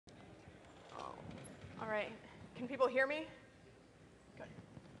right. Can people hear me? Good.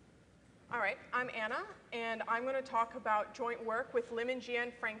 All right. I'm Anna, and I'm going to talk about joint work with Limin,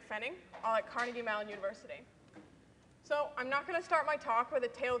 Frank Pfenning at Carnegie Mellon University. So I'm not going to start my talk with a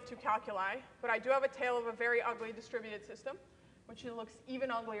tale of two calculi, but I do have a tale of a very ugly distributed system, which looks even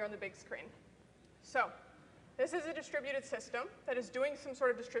uglier on the big screen. So this is a distributed system that is doing some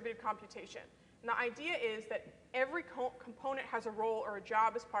sort of distributed computation. And the idea is that every component has a role or a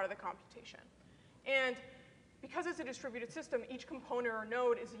job as part of the computation. And because it's a distributed system, each component or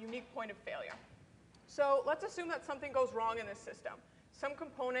node is a unique point of failure. So let's assume that something goes wrong in this system. Some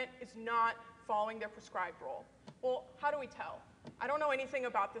component is not following their prescribed role. Well, how do we tell? I don't know anything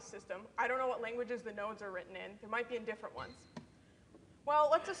about this system. I don't know what languages the nodes are written in. There might be in different ones. Well,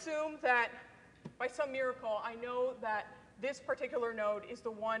 let's assume that by some miracle, I know that this particular node is the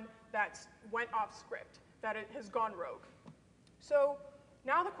one that went off script, that it has gone rogue. So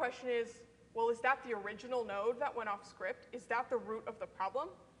now the question is, well, is that the original node that went off script? Is that the root of the problem?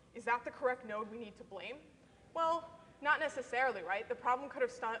 Is that the correct node we need to blame? Well, not necessarily, right? The problem could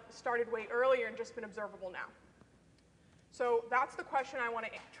have started way earlier and just been observable now. So that's the question I want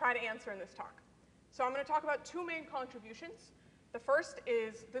to try to answer in this talk. So I'm going to talk about two main contributions. The first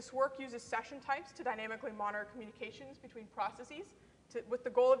is this work uses session types to dynamically monitor communications between processes with the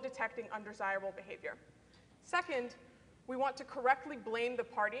goal of detecting undesirable behavior. Second, we want to correctly blame the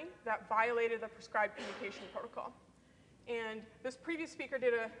party that violated the prescribed communication protocol. And this previous speaker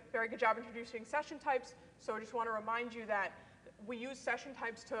did a very good job introducing session types, so I just want to remind you that we use session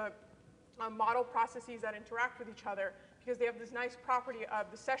types to model processes that interact with each other because they have this nice property of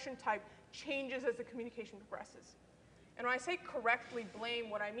the session type changes as the communication progresses. And when I say correctly blame,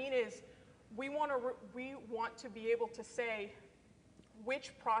 what I mean is we want to be able to say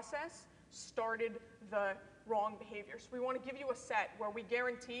which process started the wrong behavior. So we want to give you a set where we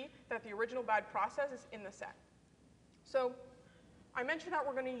guarantee that the original bad process is in the set. So I mentioned that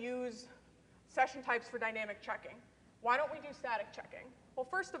we're going to use session types for dynamic checking. Why don't we do static checking? Well,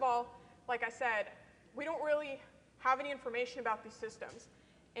 first of all, like I said, we don't really have any information about these systems.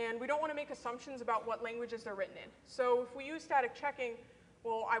 And we don't want to make assumptions about what languages they're written in. So if we use static checking,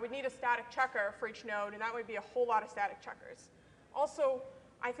 well, I would need a static checker for each node, and that would be a whole lot of static checkers. Also,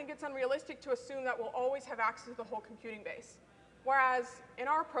 I think it's unrealistic to assume that we'll always have access to the whole computing base. Whereas in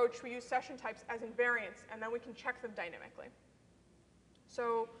our approach, we use session types as invariants, and then we can check them dynamically.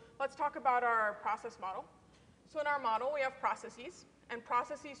 So let's talk about our process model. So in our model, we have processes, and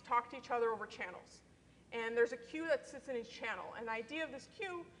processes talk to each other over channels. And there's a queue that sits in each channel. And the idea of this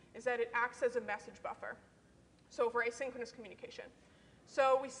queue is that it acts as a message buffer, so for asynchronous communication.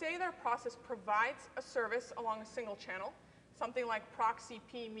 So we say that a process provides a service along a single channel. Something like proxy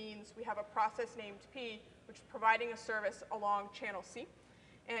P means we have a process named P, which is providing a service along channel C.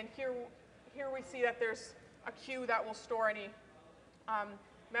 And here we see that there's a queue that will store any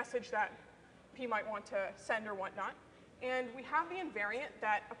message that P might want to send or whatnot. And we have the invariant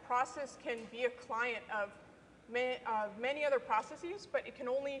that a process can be a client of many other processes, but it can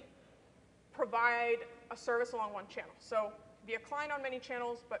only provide a service along one channel. So be a client on many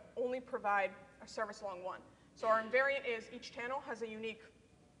channels, but only provide a service along one. So our invariant is each channel has a unique,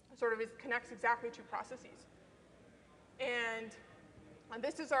 connects exactly two processes. And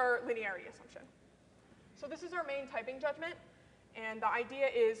this is our linearity assumption. So this is our main typing judgment. And the idea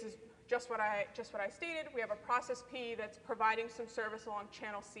is just what I stated. We have a process P that's providing some service along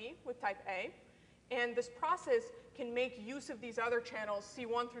channel C with type A. And this process can make use of these other channels,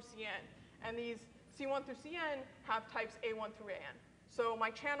 C1 through Cn. And these C1 through Cn have types A1 through An. So my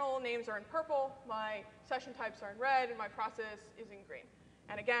channel names are in purple, my session types are in red, and my process is in green.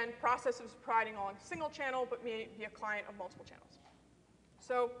 And again, process is providing along a single channel, but may be a client of multiple channels.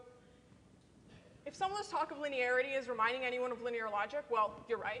 So if someone's talk of linearity is reminding anyone of linear logic, well,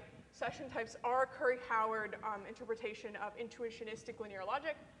 you're right. Session types are a Curry-Howard interpretation of intuitionistic linear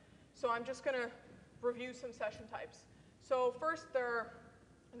logic. So I'm just going to review some session types. So first, they're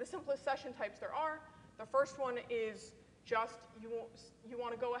the simplest session types there are. The first one is just you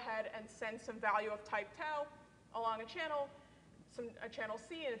want to go ahead and send some value of type tau along a channel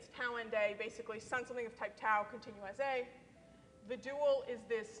C, and it's tau end A. Basically, send something of type tau, continue as A. The dual is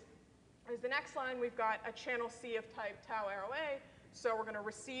the next line. We've got a channel C of type tau arrow A. So we're going to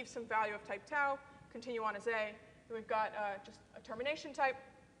receive some value of type tau, continue on as A. Then we've got just a termination type.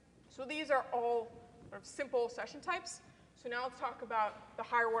 So these are all sort of simple session types. So now let's talk about the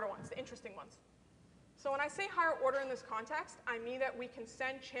higher order ones, the interesting ones. So when I say higher order in this context, I mean that we can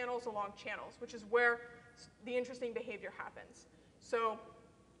send channels along channels, which is where the interesting behavior happens. So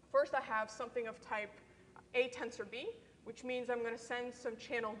first I have something of type A tensor B, which means I'm going to send some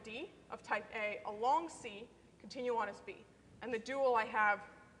channel D of type A along C, continue on as B. And the dual I have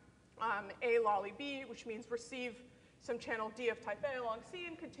A lolly B, which means receive some channel D of type A along C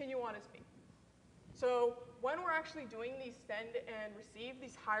and continue on as B. So when we're actually doing these send and receive,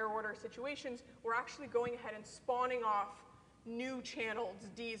 these higher order situations, we're actually going ahead and spawning off new channels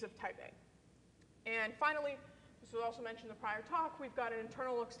Ds of type A. And finally, this was also mentioned in the prior talk, we've got an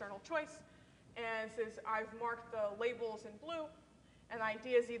internal external choice. And since I've marked the labels in blue, and the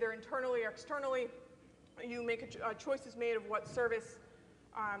idea is either internally or externally, you make a choice is made of what service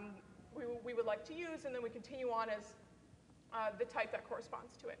we would like to use, and then we continue on as the type that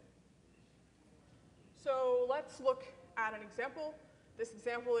corresponds to it. So let's look at an example. This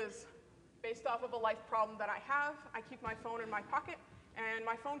example is based off of a life problem that I have. I keep my phone in my pocket, and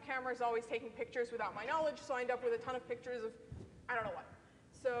my phone camera is always taking pictures without my knowledge, so I end up with a ton of pictures of I don't know what.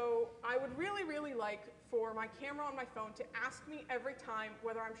 So I would really, really like for my camera on my phone to ask me every time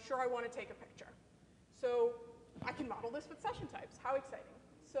whether I'm sure I want to take a picture. So I can model this with session types. How exciting.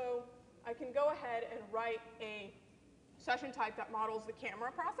 So I can go ahead and write a session type that models the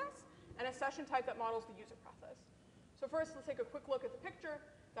camera process and a session type that models the user process. So first, let's take a quick look at the picture.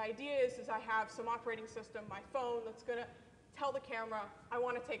 The idea is I have some operating system, my phone, that's going to tell the camera, I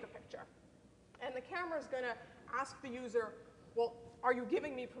want to take a picture. And the camera is going to ask the user, well, are you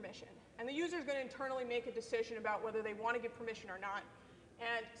giving me permission? And the user is going to internally make a decision about whether they want to give permission or not,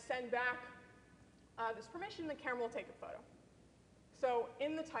 and send back this permission, the camera will take a photo. So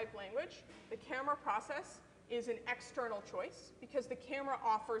in the type language, the camera process is an external choice because the camera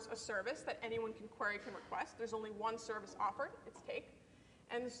offers a service that anyone can query, can request. There's only one service offered, it's take.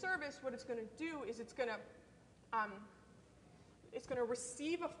 And the service, what it's going to do is it's going to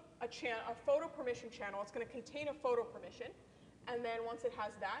receive a photo permission channel. It's going to contain a photo permission. And then once it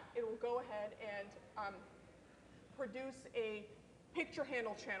has that, it will go ahead and produce a picture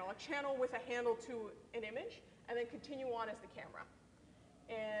handle channel, a channel with a handle to an image, and then continue on as the camera.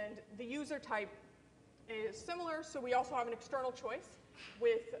 And the user type is similar, so we also have an external choice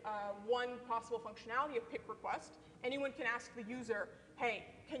with one possible functionality of pic request. Anyone can ask the user, hey,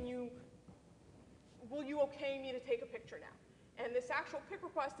 will you okay me to take a picture now? And this actual pic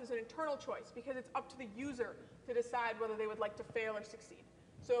request is an internal choice because it's up to the user to decide whether they would like to fail or succeed.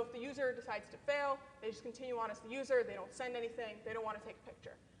 So if the user decides to fail, they just continue on as the user, they don't send anything, they don't want to take a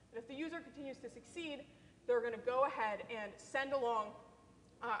picture. And if the user continues to succeed, they're going to go ahead and send along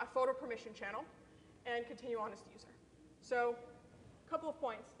a photo permission channel and continue on as the user. So a couple of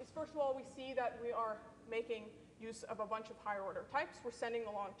points is, first of all, we see that we are making use of a bunch of higher order types. We're sending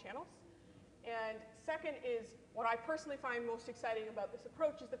along channels. And second is, what I personally find most exciting about this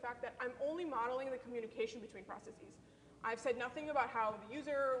approach is the fact that I'm only modeling the communication between processes. I've said nothing about how the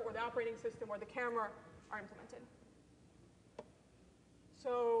user or the operating system or the camera are implemented.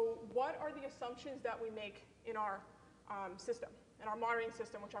 So what are the assumptions that we make in our system, in our monitoring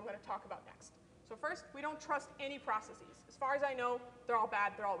system, which I'm going to talk about next? So first, we don't trust any processes. As far as I know, they're all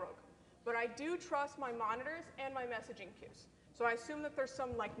bad, they're all rogue. But I do trust my monitors and my messaging queues. So I assume that there's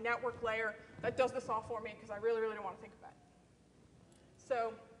some network layer that does this all for me because I really, really don't want to think about it.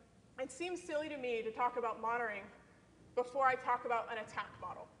 So it seems silly to me to talk about monitoring before I talk about an attack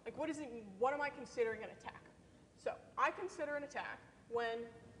model. Like, what am I considering an attack? So I consider an attack when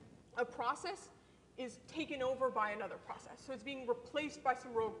a process is taken over by another process. So it's being replaced by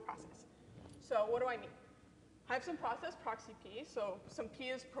some rogue process. So what do I mean? I have some process, proxy P, so some P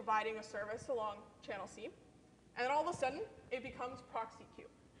is providing a service along channel C. And then all of a sudden, it becomes proxy Q.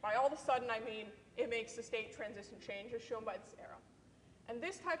 By all of a sudden, I mean it makes the state transition change as shown by this arrow. And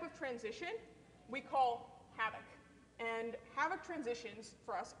this type of transition we call havoc. And havoc transitions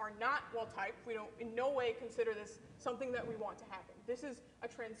for us are not well-typed. We don't in no way consider this something that we want to happen. This is a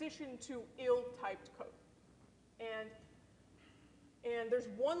transition to ill-typed code. And there's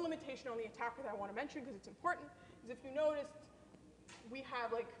one limitation on the attacker that I want to mention because it's important, is if you noticed, we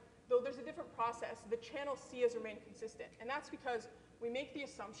have though there's a different process, the channel C has remained consistent. And that's because we make the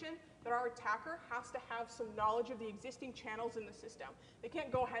assumption that our attacker has to have some knowledge of the existing channels in the system. They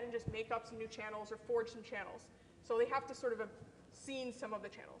can't go ahead and just make up some new channels or forge some channels. So they have to sort of have seen some of the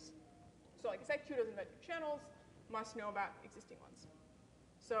channels. So like I said, Q doesn't invent new channels, must know about existing ones.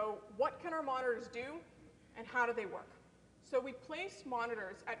 So what can our monitors do, and how do they work? So we place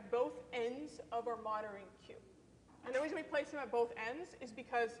monitors at both ends of our monitoring queue. And the reason we place them at both ends is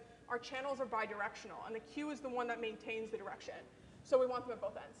because our channels are bidirectional, and the queue is the one that maintains the direction. So we want them at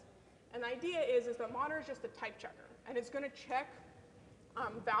both ends. And the idea is the monitor is just a type checker, and it's going to check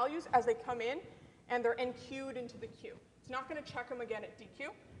values as they come in, and they're enqueued into the queue. It's not going to check them again at DQ.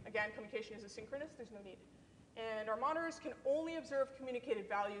 Again, communication is asynchronous. There's no need. And our monitors can only observe communicated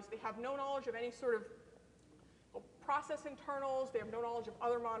values. They have no knowledge of any sort of process internals. They have no knowledge of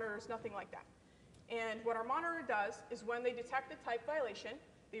other monitors, nothing like that. And what our monitor does is when they detect a type violation,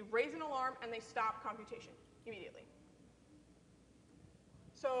 they raise an alarm and they stop computation immediately.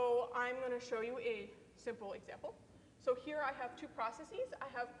 So I'm going to show you a simple example. So here I have two processes. I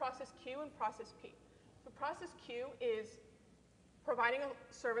have process Q and process P. So process Q is providing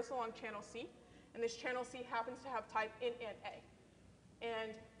a service along channel C, and this channel C happens to have type int and A.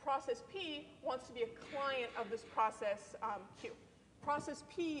 And process P wants to be a client of this process Q. Process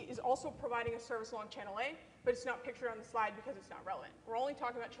P is also providing a service along channel A, but it's not pictured on the slide because it's not relevant. We're only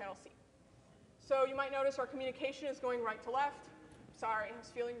talking about channel C. So you might notice our communication is going right to left. Sorry, I was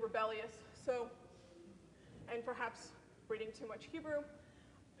feeling rebellious. So, and perhaps reading too much Hebrew.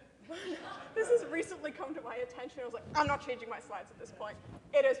 This has recently come to my attention. I was like, I'm not changing my slides at this point.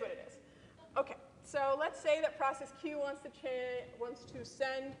 It is what it is. Okay, so let's say that process Q wants to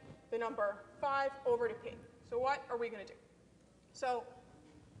send the number 5 over to P. So what are we going to do? So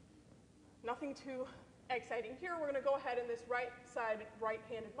nothing too exciting here. We're going to go ahead and this right side,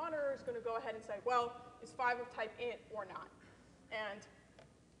 right-handed monitor is going to go ahead and say, well, is 5 of type int or not? And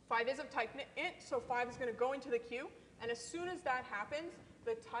 5 is of type int, so 5 is going to go into the queue. And as soon as that happens,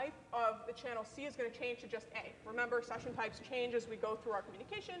 the type of the channel C is going to change to just A. Remember, session types change as we go through our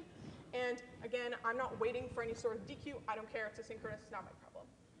communication. And again, I'm not waiting for any sort of DQ. I don't care. It's asynchronous. It's not my problem.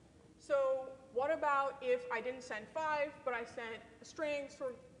 So what about if I didn't send 5, but I sent a string,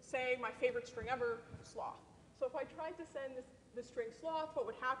 sort of say my favorite string ever, sloth. So if I tried to send the string sloth, what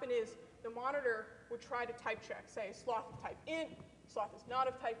would happen is the monitor would try to type check, say sloth of type int, sloth is not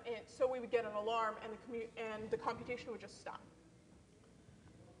of type int, so we would get an alarm and the computation would just stop.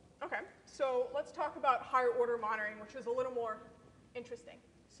 Okay, so let's talk about higher order monitoring, which is a little more interesting.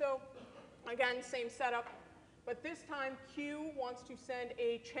 So again, same setup, but this time Q wants to send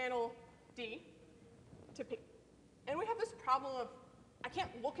a channel D to P. And we have this problem of I can't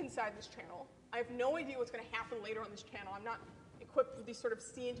look inside this channel. I have no idea what's going to happen later on this channel. I'm not equipped with these sort of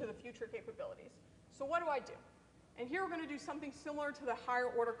see into the future capabilities. So what do? And here we're going to do something similar to the higher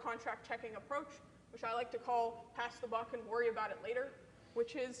order contract checking approach, which I like to call pass the buck and worry about it later,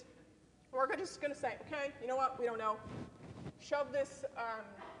 which is we're just going to say, okay, you know what, we don't know. Shove this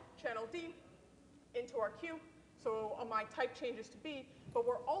channel D into our queue, so my type changes to B, but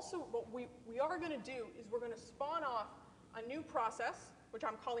we're also, what we are going to do is we're going to spawn off a new process, which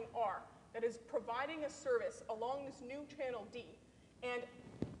I'm calling R, that is providing a service along this new channel D and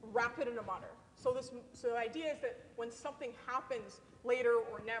wrap it in a monitor. So the idea is that when something happens later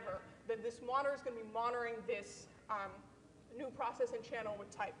or never, then this monitor is going to be monitoring this new process and channel with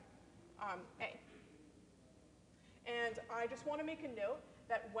type A. And I just want to make a note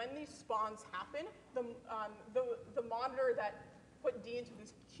that when these spawns happen, the monitor that put D into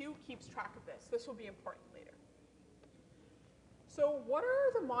this queue keeps track of this. This will be important later. So what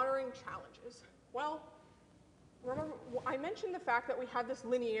are the monitoring challenges? Well, remember, I mentioned the fact that we have this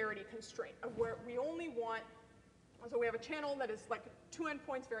linearity constraint of where we only want, so we have a channel that is like 2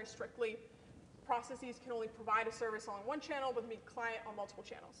 endpoints very strictly. Processes can only provide a service on one channel, but the client on multiple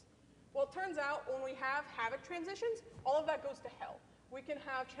channels. Well, it turns out when we have havoc transitions, all of that goes to hell. We can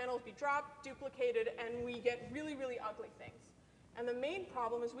have channels be dropped, duplicated, and we get really, really ugly things. And the main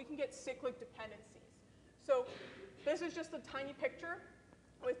problem is we can get cyclic dependencies. So this is just a tiny picture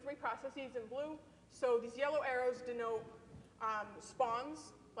with 3 processes in blue. So these yellow arrows denote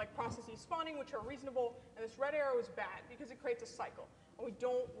spawns, like processes spawning, which are reasonable. And this red arrow is bad because it creates a cycle. And we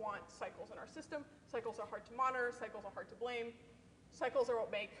don't want cycles in our system. Cycles are hard to monitor. Cycles are hard to blame. Cycles are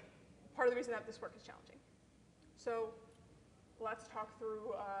what make part of the reason that this work is challenging. So let's talk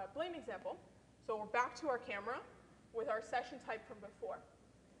through a blame example. So we're back to our camera with our session type from before.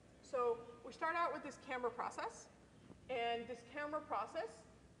 So we start out with this camera process. And this camera process,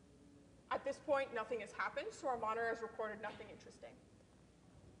 at this point, nothing has happened. So our monitor has recorded nothing interesting.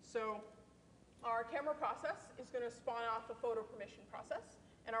 So our camera process is going to spawn off a photo permission process.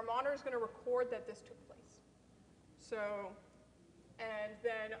 And our monitor is going to record that this took place. So, and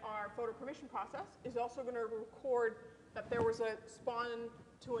then our photo permission process is also going to record that there was a spawn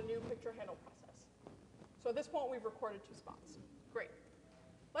to a new picture handle process. So at this point, we've recorded 2 spawns. Great.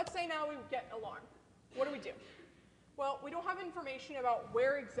 Let's say now we get an alarm. What do? Well, we don't have information about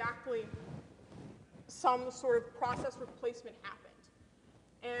where exactly some sort of process replacement happened.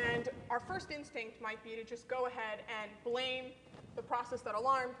 And our first instinct might be to just go ahead and blame the process that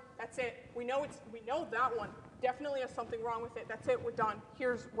alarmed. That's it. We know that one definitely has something wrong with it. That's it. We're done.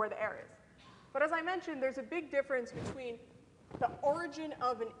 Here's where the error is. But as I mentioned, there's a big difference between the origin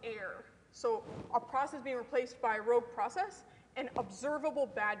of an error So a process being replaced by a rogue process, and observable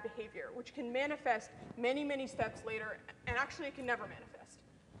bad behavior, which can manifest many, many steps later, and actually it can never manifest.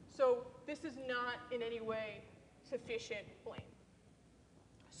 So this is not in any way sufficient blame.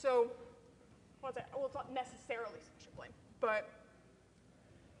 So, well, it's not necessarily sufficient blame, but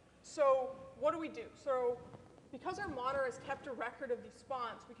so what do? So because our monitor has kept a record of these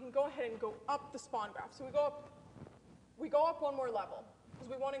spawns, we can go ahead and go up the spawn graph. So we go up one more level, because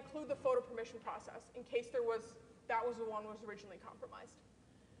we want to include the photo permission process in case that was the one that was originally compromised.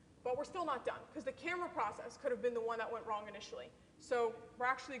 But we're still not done, because the camera process could have been the one that went wrong initially. So we're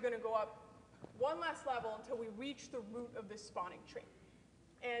actually going to go up one last level until we reach the root of this spawning tree.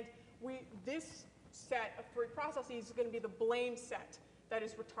 And this set of 3 processes is going to be the blame set that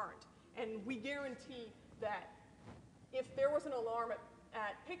is returned. And we guarantee that if there was an alarm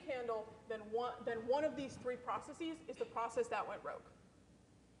at pick handle, then one of these 3 processes is the process that went rogue.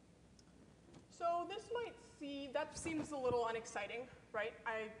 So that seems a little unexciting, right?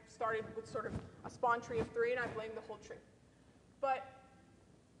 I started with sort of a spawn tree of 3, and I blamed the whole tree. But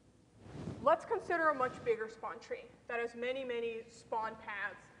let's consider a much bigger spawn tree that has many, many spawn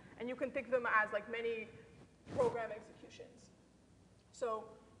paths, and you can think of them as like many program executions. So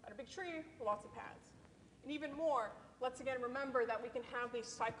at a big tree, lots of paths. And even more, let's again remember that we can have these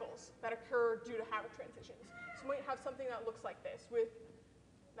cycles that occur due to havoc transitions. So we might have something that looks like this with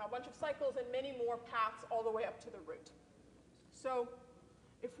now a bunch of cycles and many more paths all the way up to the root. So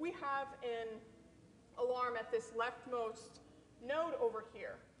if we have an alarm at this leftmost node over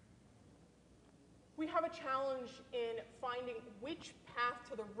here, we have a challenge in finding which path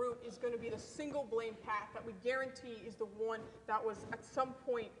to the root is going to be the single blame path that we guarantee is the one that was at some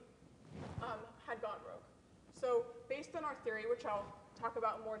point had gone rogue. So based on our theory, which I'll talk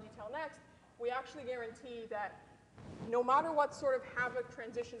about in more detail next, we actually guarantee that no matter what sort of havoc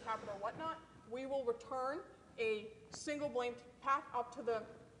transitions happen or whatnot, we will return a single blame path up to the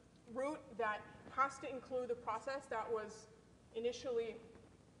root that has to include the process that was initially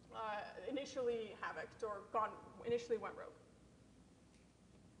havocked or initially went rogue.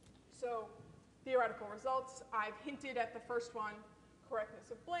 So theoretical results, I've hinted at the first one,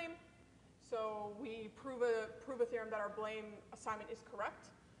 correctness of blame. So we prove a theorem that our blame assignment is correct.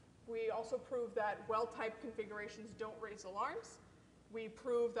 We also prove that well-typed configurations don't raise alarms. We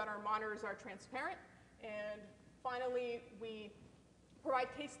prove that our monitors are transparent. And finally, we provide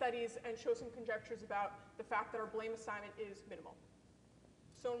case studies and show some conjectures about the fact that our blame assignment is minimal.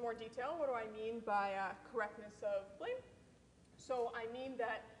 So in more detail, what do I mean by correctness of blame? So I mean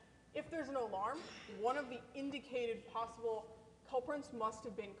that if there's an alarm, one of the indicated possible culprits must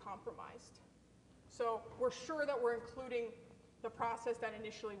have been compromised. So we're sure that we're including the process that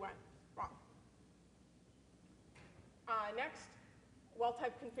initially went wrong. Next,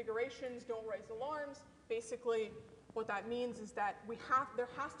 well-typed configurations don't raise alarms. Basically, what that means is that there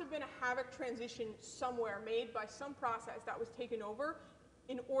has to have been a havoc transition somewhere made by some process that was taken over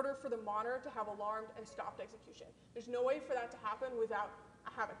in order for the monitor to have alarmed and stopped execution. There's no way for that to happen without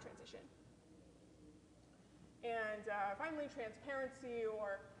a havoc transition. And finally, transparency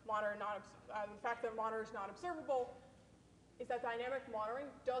or the fact that monitor is not observable is that dynamic monitoring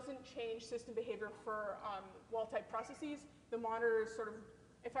doesn't change system behavior for well-typed processes. The monitor is sort of,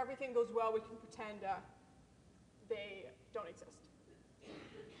 if everything goes well, we can pretend they don't exist.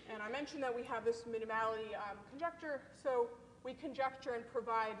 And I mentioned that we have this minimality conjecture. So we conjecture and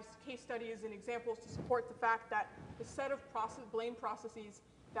provide case studies and examples to support the fact that the set of blame processes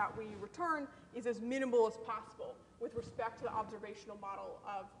that we return is as minimal as possible with respect to the observational model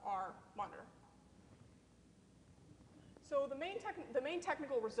of our monitor. So the main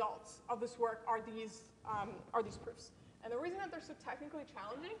technical results of this work are these proofs. And the reason that they're so technically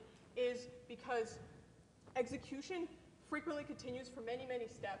challenging is because execution frequently continues for many, many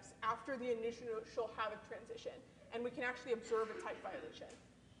steps after the initial havoc transition, and we can actually observe a type violation.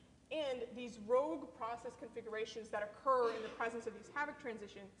 And these rogue process configurations that occur in the presence of these havoc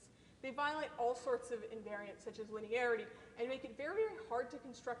transitions, they violate all sorts of invariants, such as linearity, and make it very, very hard to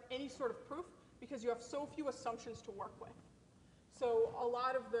construct any sort of proof because you have so few assumptions to work with. So a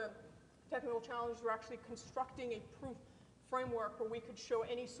lot of the technical challenges were actually constructing a proof framework where we could show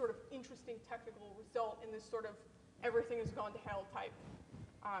any sort of interesting technical result in this sort of everything has gone to hell type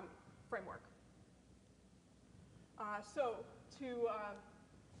framework. So to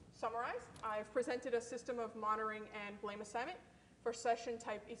summarize, I've presented a system of monitoring and blame assignment for session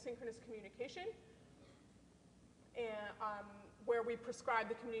type asynchronous communication, and, where we prescribe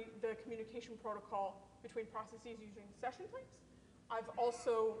the communication protocol between processes using session types. I've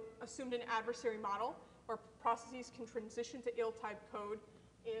also assumed an adversary model where processes can transition to ill-type code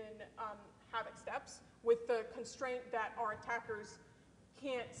in havoc steps with the constraint that our attackers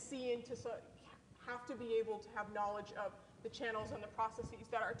can't see into, have to be able to have knowledge of the channels and the processes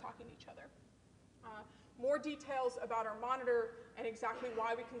that are talking to each other. More details about our monitor and exactly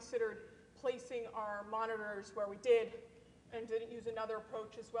why we considered placing our monitors where we did and didn't use another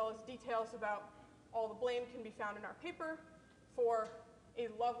approach, as well as details about all the blame, can be found in our paper for a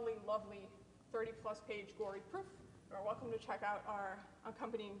lovely, lovely 30-plus page gory proof. You're welcome to check out our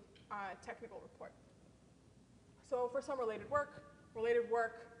accompanying technical report. So for some related work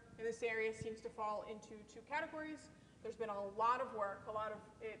in this area seems to fall into two categories. There's been a lot of work,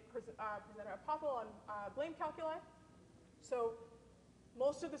 presented at Popple on blame calculi. So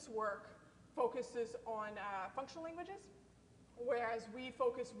most of this work focuses on functional languages, whereas we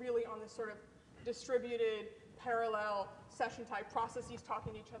focus really on this sort of distributed, parallel, session type processes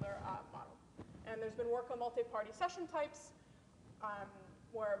talking to each other model. And there's been work on multi-party session types,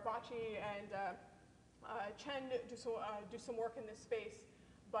 where Bachi and Chen do some work in this space,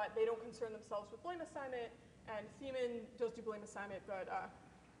 but they don't concern themselves with blame assignment, and Limin does do blame assignment, but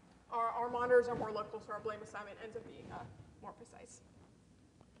our monitors are more local, so our blame assignment ends up being more precise.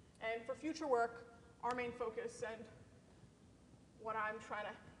 And for future work, our main focus and what I'm trying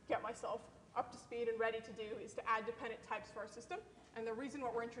to get myself up to speed and ready to do is to add dependent types for our system. And the reason why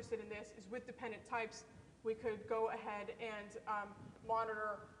we're interested in this is with dependent types, we could go ahead and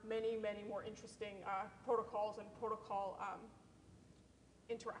monitor many, many more interesting protocols and protocol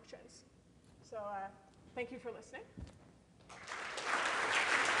interactions. So thank you for listening.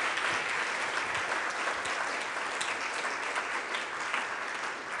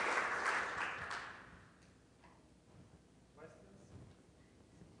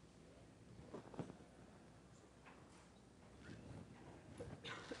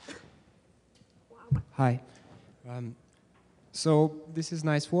 Hi. So this is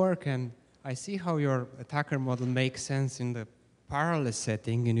nice work, and I see how your attacker model makes sense in the parallel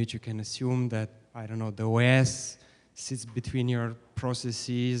setting in which you can assume that, I don't know, the OS sits between your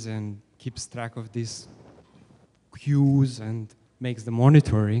processes and keeps track of these queues and makes the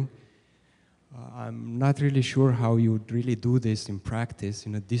monitoring. I'm not really sure how you would really do this in practice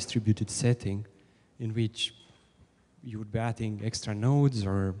in a distributed setting in which you would be adding extra nodes,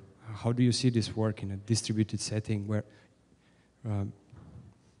 or how do you see this work in a distributed setting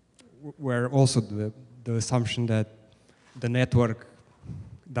where also the assumption that the network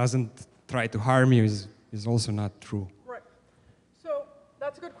doesn't try to harm you is also not true? Right. So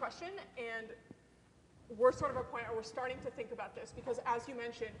that's a good question, and we're sort of at a point where we're starting to think about this, because as you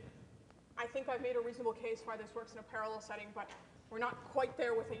mentioned, I think I've made a reasonable case why this works in a parallel setting, but we're not quite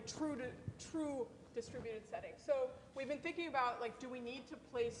there with a true distributed setting. So we've been thinking about, like, do we need to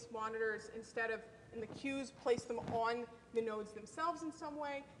place monitors instead of in the queues, place them on the nodes themselves in some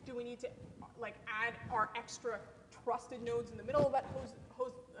way? Do we need to add our extra trusted nodes in the middle of that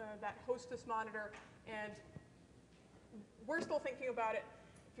host this monitor? And we're still thinking about it.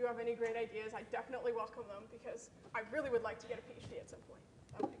 If you have any great ideas, I definitely welcome them, because I really would like to get a PhD at some point.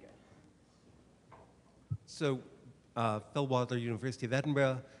 That would be good. So, Phil Wadler, University of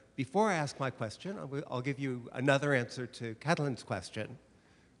Edinburgh. Before I ask my question, I'll give you another answer to Catalin's question,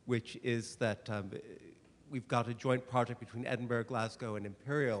 which is that we've got a joint project between Edinburgh, Glasgow, and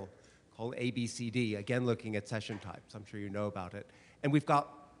Imperial called ABCD, again looking at session types. I'm sure you know about it. And we've got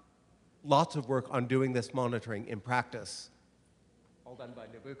lots of work on doing this monitoring in practice, all done by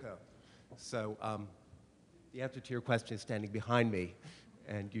Nabucco. So the answer to your question is standing behind me.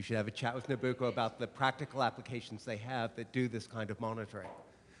 And you should have a chat with Nabucco about the practical applications they have that do this kind of monitoring.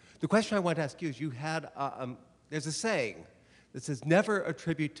 The question I want to ask you is, you had, there's a saying that says, never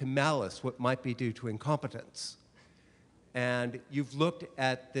attribute to malice what might be due to incompetence. And you've looked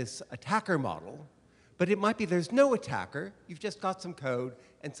at this attacker model, but it might be there's no attacker, you've just got some code,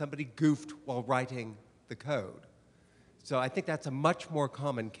 and somebody goofed while writing the code. So I think that's a much more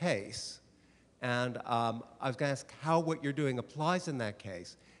common case. And I was going to ask how what you're doing applies in that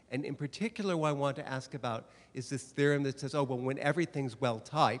case. And in particular, what I want to ask about is this theorem that says, oh, well, when everything's well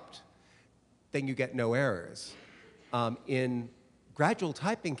typed, then you get no errors. In gradual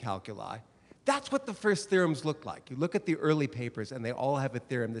typing calculi, that's what the first theorems look like. You look at the early papers, and they all have a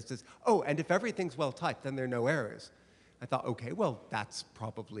theorem that says, oh, and if everything's well typed, then there are no errors. I thought, OK, well, that's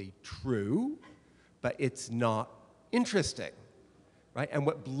probably true, but it's not interesting. Right? And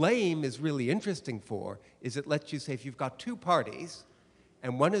what blame is really interesting for is it lets you say, if you've got two parties,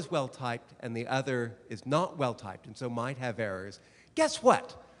 and one is well-typed and the other is not well-typed and so might have errors, guess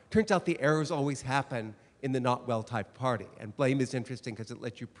what? Turns out the errors always happen in the not well-typed party. And blame is interesting because it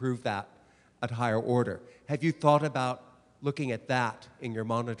lets you prove that at higher order. Have you thought about looking at that in your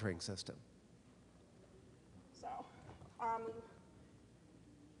monitoring system? So,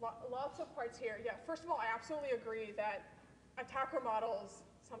 lots of parts here. Yeah, first of all, I absolutely agree that attacker models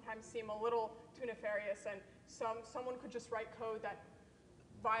sometimes seem a little too nefarious, and someone could just write code that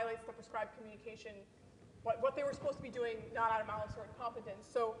violates the prescribed communication, what they were supposed to be doing, not out of malice or incompetence.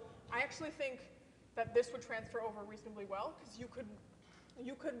 So I actually think that this would transfer over reasonably well, because you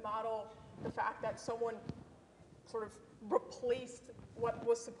could model the fact that someone sort of replaced what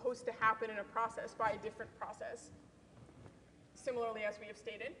was supposed to happen in a process by a different process. Similarly, as we have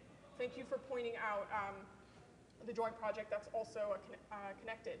stated, thank you for pointing out the joint project that's also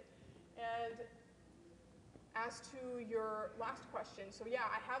connected. And as to your last question, so yeah,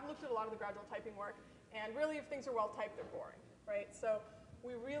 I have looked at a lot of the gradual typing work, and really if things are well typed, they're boring, right? So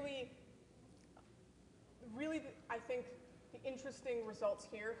we really, I think the interesting results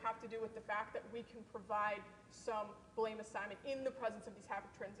here have to do with the fact that we can provide some blame assignment in the presence of these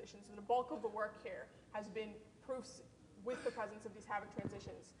havoc transitions. And the bulk of the work here has been proofs with the presence of these havoc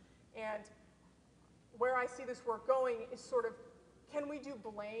transitions. And where I see this work going is sort of, can we do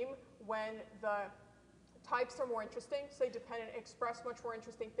blame when the types are more interesting? Say dependent express much more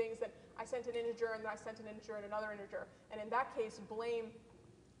interesting things than I sent an integer and then I sent an integer and another integer. And in that case, blame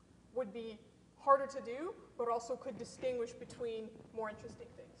would be harder to do, but also could distinguish between more interesting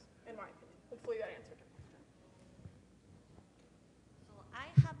things, in my opinion. Hopefully that answered your question. So I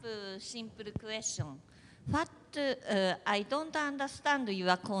have a simple question. What I don't understand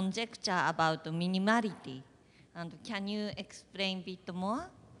your conjecture about minimality. And can you explain a bit more?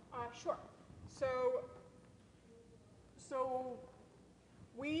 Sure. So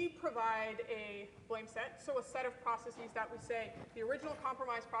we provide a blame set, so a set of processes that we say the original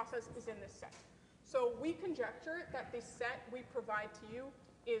compromise process is in this set. So we conjecture that the set we provide to you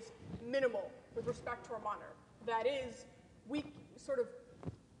is minimal with respect to our monitor. That is,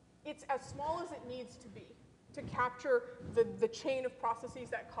 it's as small as it needs to be to capture the chain of processes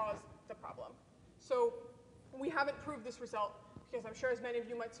that cause the problem. So we haven't proved this result because I'm sure as many of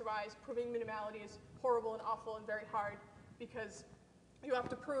you might surmise, proving minimality is horrible and awful and very hard because you have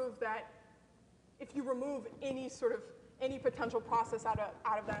to prove that if you remove any potential process out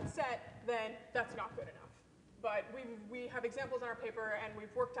of that set, then that's not good enough. But we have examples in our paper and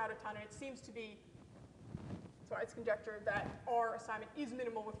we've worked out a ton, and it seems to be, so it's conjectured that our assignment is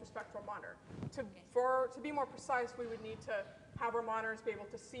minimal with respect to our monitor. To be more precise, we would need to have our monitors be able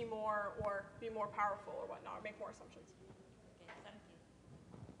to see more or be more powerful or whatnot, or make more assumptions. Okay, thank you.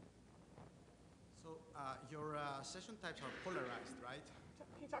 So your session types are polarized, right?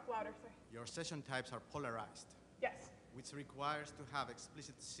 Can you talk louder? Sorry. Your session types are polarized, Yes. which requires to have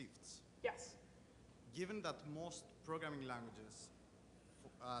explicit shifts. Yes. Given that most programming languages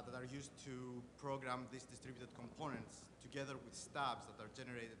that are used to program these distributed components, together with stubs that are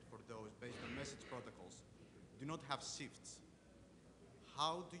generated for those based on message protocols, do not have shifts,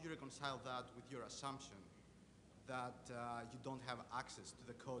 how do you reconcile that with your assumption that you don't have access to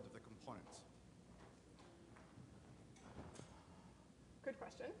the code of the components? Good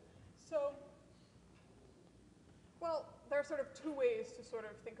question. So, well, there are sort of two ways to sort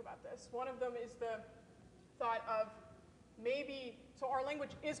of think about this. One of them is the thought of maybe, so our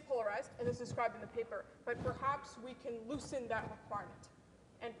language is polarized, and this is described in the paper, but perhaps we can loosen that requirement.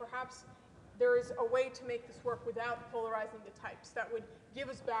 And perhaps there is a way to make this work without polarizing the types that would give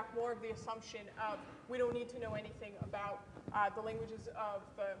us back more of the assumption of we don't need to know anything about the languages of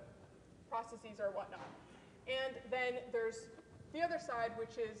the processes or whatnot. And then there's the other side,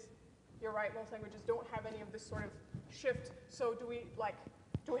 which is, you're right, most languages don't have any of this sort of shift. So do we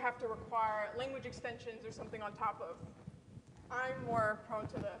have to require language extensions or something on top of? I'm more prone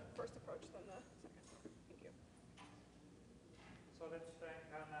to the first approach than the second. Thank you. So let's thank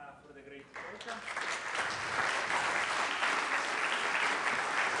Anna for the great presentation.